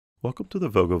Welcome to the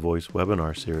VOGO Voice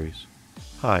webinar series.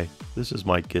 Hi, this is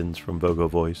Mike Giddens from VOGO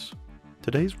Voice.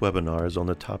 Today's webinar is on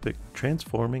the topic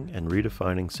Transforming and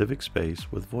Redefining Civic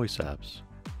Space with Voice Apps.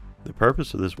 The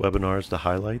purpose of this webinar is to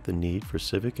highlight the need for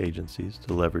civic agencies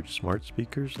to leverage smart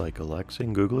speakers like Alexa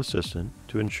and Google Assistant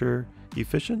to ensure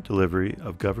efficient delivery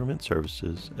of government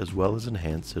services as well as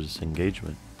enhance citizen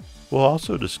engagement. We'll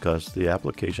also discuss the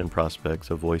application prospects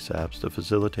of voice apps to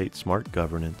facilitate smart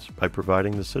governance by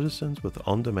providing the citizens with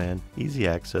on-demand, easy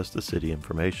access to city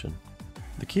information.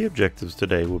 The key objectives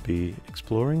today will be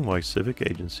exploring why civic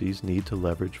agencies need to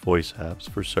leverage voice apps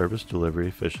for service delivery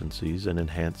efficiencies and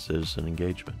enhance citizen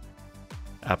engagement.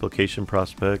 Application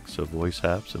prospects of voice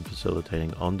apps in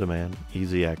facilitating on-demand,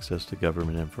 easy access to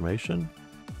government information,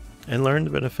 and learn the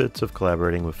benefits of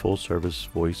collaborating with full-service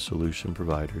voice solution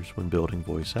providers when building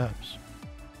voice apps.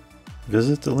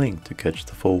 Visit the link to catch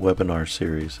the full webinar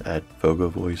series at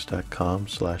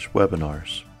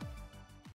vogovoice.com/webinars.